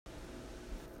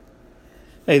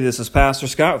Hey, this is Pastor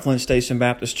Scott with Lynch Station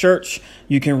Baptist Church.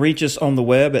 You can reach us on the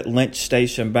web at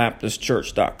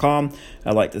lynchstationbaptistchurch.com.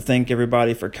 I'd like to thank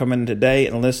everybody for coming today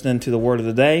and listening to the word of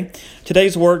the day.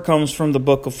 Today's word comes from the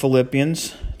book of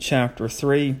Philippians, chapter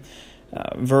 3,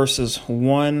 verses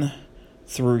 1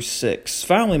 through 6.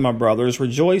 Finally, my brothers,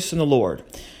 rejoice in the Lord.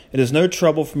 It is no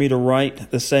trouble for me to write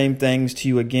the same things to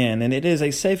you again, and it is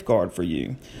a safeguard for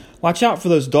you. Watch out for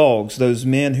those dogs, those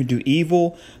men who do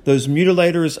evil, those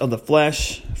mutilators of the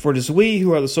flesh, for it is we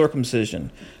who are the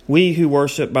circumcision, we who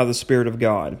worship by the Spirit of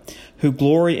God, who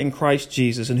glory in Christ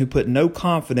Jesus, and who put no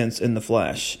confidence in the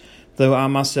flesh, though I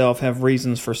myself have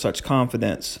reasons for such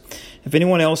confidence. If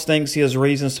anyone else thinks he has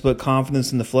reasons to put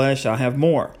confidence in the flesh, I have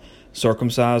more.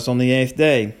 Circumcised on the 8th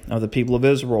day, of the people of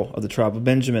Israel, of the tribe of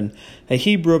Benjamin, a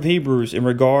Hebrew of Hebrews, in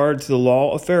regard to the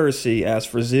law of Pharisee, as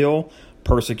for zeal,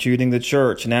 persecuting the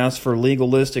church, and as for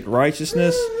legalistic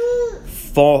righteousness,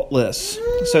 faultless.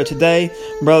 So today,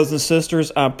 brothers and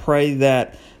sisters, I pray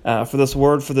that for this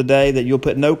word for the day, that you'll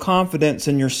put no confidence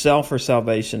in yourself for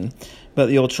salvation, but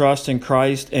that you'll trust in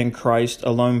Christ and Christ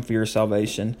alone for your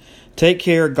salvation. Take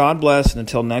care, God bless, and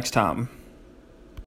until next time.